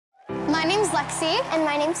name's Lexi. And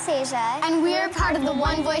my name's Seja. And we are part of the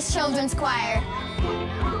One Voice Children's Choir.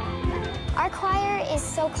 Our choir is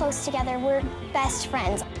so close together. We're best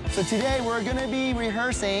friends. So today we're going to be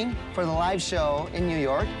rehearsing for the live show in New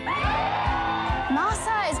York.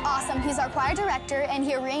 Masa is awesome. He's our choir director, and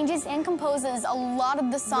he arranges and composes a lot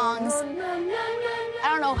of the songs. I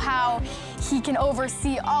don't know how he can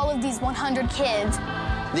oversee all of these 100 kids.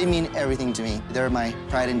 They mean everything to me. They're my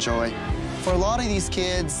pride and joy. For a lot of these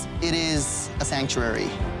kids, it is a sanctuary.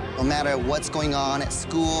 No matter what's going on at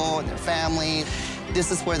school, in their family, this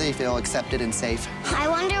is where they feel accepted and safe. I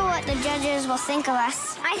wonder what the judges will think of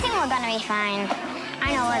us. I think we're gonna be fine.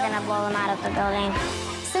 I know we're gonna blow them out of the building.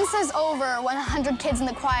 Since there's over 100 kids in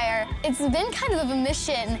the choir, it's been kind of a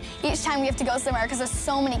mission each time we have to go somewhere because there's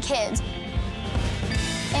so many kids.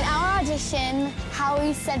 In our audition,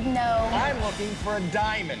 Howie said no. I'm looking for a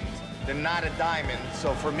diamond. They're not a diamond,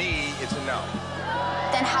 so for me, it's a no.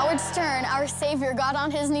 Then Howard Stern, our savior, got on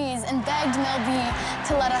his knees and begged Mel B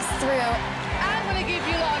to let us through. I'm gonna give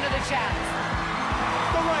you another chance.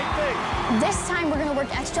 The right thing. This time, we're gonna work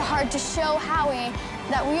extra hard to show Howie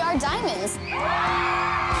that we are diamonds.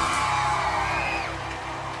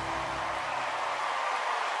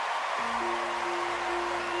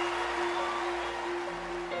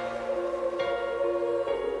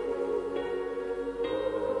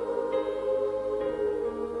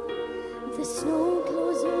 The snow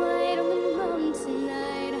glows white on the mountain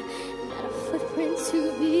tonight, not a footprint to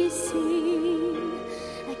be seen.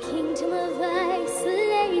 A kingdom of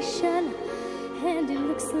isolation, and it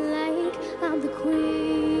looks like I'm the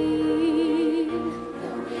queen.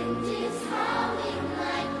 The wind is howling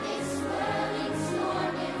like this swirling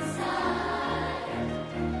storm inside.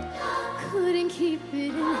 Couldn't keep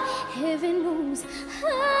it in, heaven knows I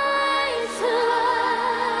survived.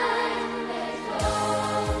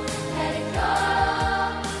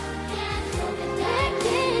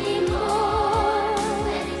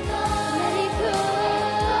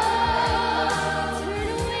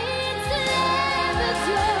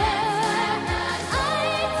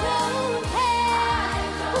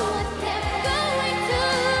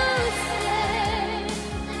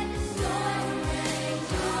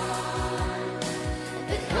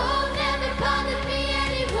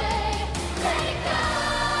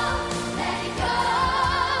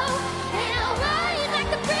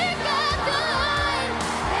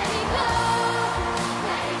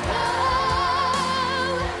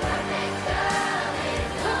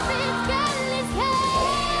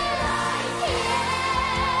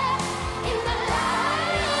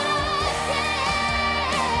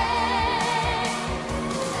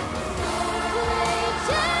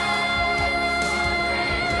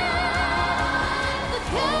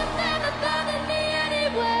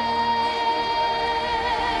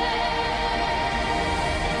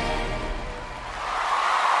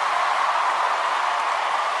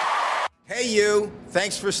 Hey, you.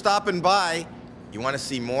 Thanks for stopping by. You want to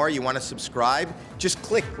see more? You want to subscribe? Just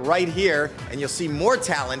click right here, and you'll see more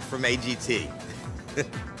talent from AGT.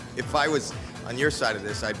 If I was on your side of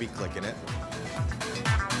this, I'd be clicking it.